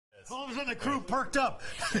All of a sudden, the crew perked up.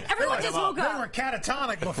 Everyone just woke up. They were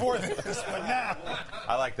catatonic before this, but now.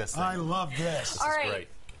 I like this thing. I love this. All right. Great.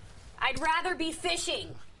 I'd rather be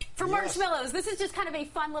fishing. For marshmallows, this is just kind of a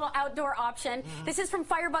fun little outdoor option. This is from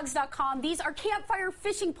Firebugs.com. These are campfire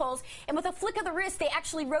fishing poles, and with a flick of the wrist, they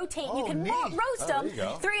actually rotate. You can roast them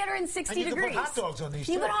 360 and you degrees. can put hot dogs on these,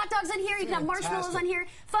 You too. can put hot dogs in here. You can have marshmallows Fantastic. on here.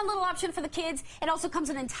 Fun little option for the kids. It also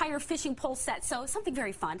comes in an entire fishing pole set, so something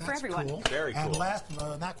very fun for everyone. Cool. Very cool. And last,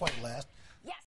 not quite last,